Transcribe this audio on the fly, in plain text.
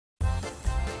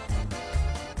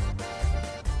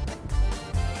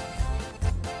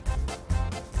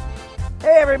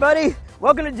Hey everybody,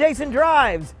 welcome to Jason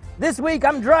Drives. This week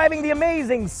I'm driving the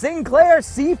amazing Sinclair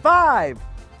C5.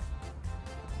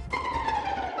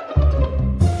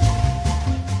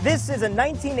 This is a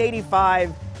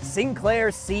 1985 Sinclair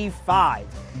C5.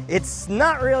 It's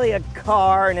not really a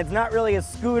car and it's not really a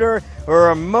scooter or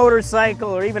a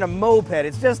motorcycle or even a moped.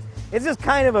 It's just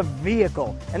kind of a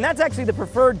vehicle. And that's actually the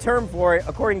preferred term for it,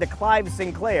 according to Clive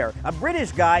Sinclair, a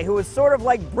British guy who was sort of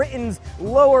like Britain's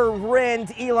lower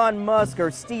rent Elon Musk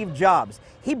or Steve Jobs.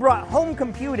 He brought home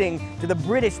computing to the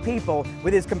British people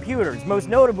with his computers, most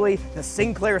notably the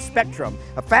Sinclair Spectrum,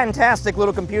 a fantastic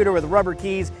little computer with rubber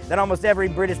keys that almost every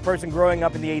British person growing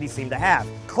up in the 80s seemed to have.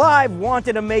 Clive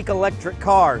wanted to make electric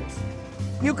cars.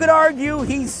 You could argue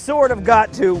he sort of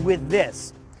got to with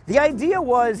this. The idea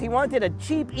was he wanted a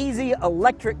cheap, easy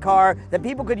electric car that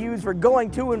people could use for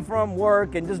going to and from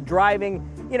work and just driving,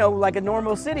 you know, like a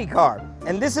normal city car.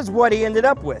 And this is what he ended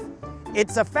up with.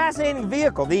 It's a fascinating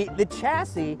vehicle. The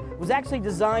chassis was actually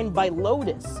designed by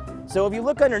Lotus. So if you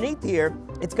look underneath here,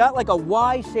 it's got like a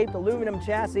Y-shaped aluminum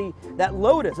chassis that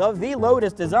the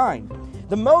Lotus designed.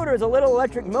 The motor is a little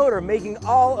electric motor making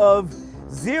all of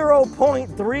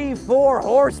 0.34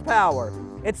 horsepower.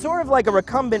 It's sort of like a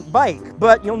recumbent bike,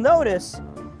 but you'll notice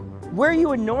where you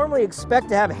would normally expect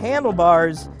to have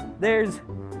handlebars, there's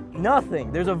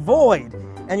nothing. There's a void,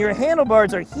 and your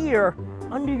handlebars are here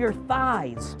under your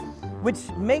thighs, which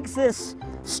makes this,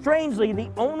 strangely, the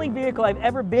only vehicle I've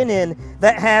ever been in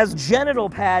that has genital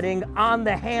padding on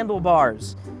the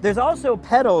handlebars. There's also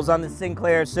pedals on the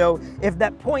Sinclair, so if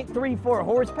that 0.34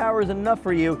 horsepower is enough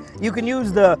for you, you can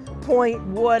use the point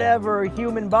whatever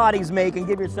human bodies make and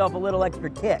give yourself a little extra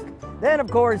kick. Then,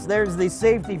 of course, there's the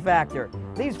safety factor.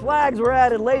 These flags were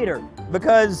added later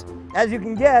because, as you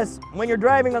can guess, when you're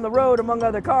driving on the road among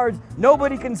other cars,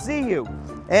 nobody can see you.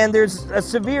 And there's a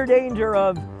severe danger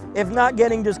of, if not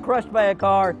getting just crushed by a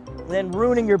car, then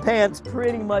ruining your pants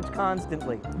pretty much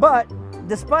constantly. But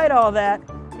despite all that,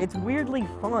 it's weirdly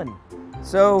fun.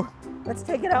 So let's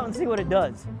take it out and see what it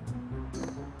does.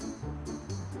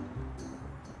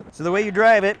 So the way you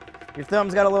drive it, your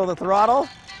thumb's got a little throttle,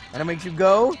 and it makes you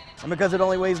go. And because it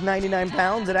only weighs 99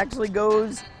 pounds, it actually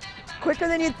goes quicker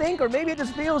than you think, or maybe it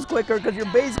just feels quicker because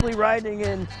you're basically riding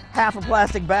in half a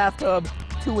plastic bathtub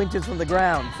 2 inches from the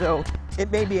ground. So it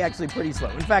may be actually pretty slow.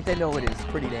 In fact, I know it is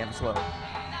pretty damn slow.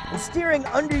 And steering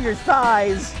under your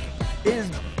thighs is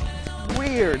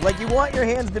weird. Like, you want your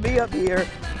hands to be up here,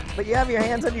 but you have your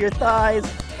hands under your thighs,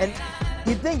 and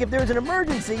you'd think if there's an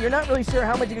emergency, you're not really sure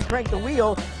how much you can crank the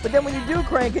wheel, but then when you do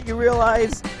crank it, you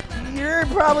realize you're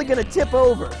probably going to tip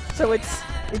over. So it's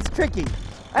tricky.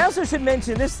 I also should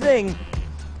mention this thing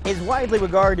is widely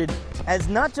regarded as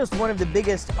not just one of the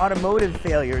biggest automotive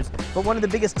failures, but one of the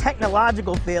biggest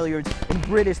technological failures in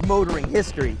British motoring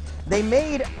history. They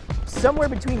made somewhere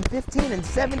between 15 and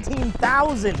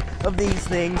 17,000 of these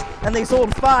things, and they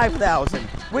sold 5,000,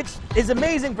 which is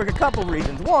amazing for a couple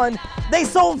reasons. One, they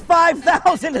sold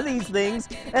 5,000 of these things,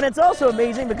 and it's also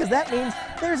amazing because that means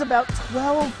there's about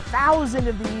 12,000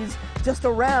 of these just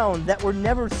around that were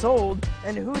never sold,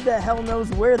 and who the hell knows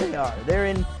where they are. They're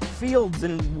in fields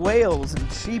in Wales,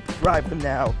 and sheep drive them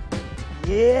now.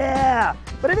 Yeah,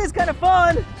 but it is kind of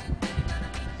fun.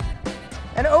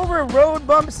 And over road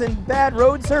bumps and bad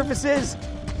road surfaces,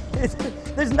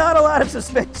 there's not a lot of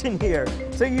suspension here,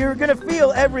 so you're gonna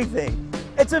feel everything.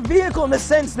 It's a vehicle in the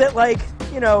sense that, like,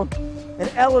 you know, an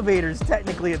elevator's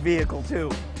technically a vehicle too.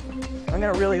 I'm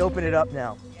gonna really open it up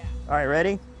now. All right,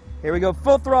 ready? Here we go,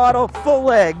 full throttle, full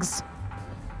legs.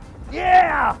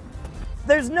 Yeah!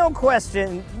 There's no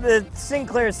question the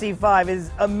Sinclair C5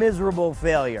 is a miserable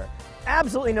failure.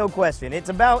 Absolutely no question. It's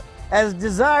about as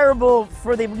desirable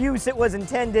for the use it was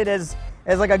intended as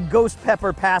like a ghost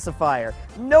pepper pacifier.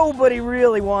 Nobody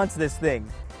really wants this thing.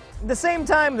 At the same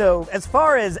time though, as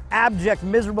far as abject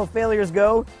miserable failures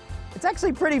go, it's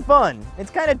actually pretty fun. It's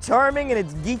kind of charming in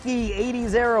its geeky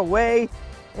 80s era way,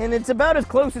 and it's about as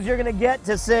close as you're gonna get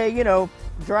to, say, you know,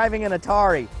 driving an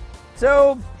Atari.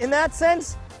 So in that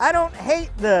sense, I don't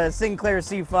hate the Sinclair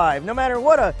C5, no matter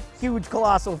what a huge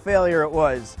colossal failure it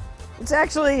was. It's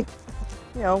actually,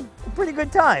 you know, a pretty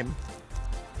good time.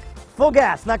 Full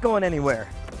gas, not going anywhere.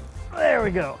 There we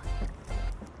go.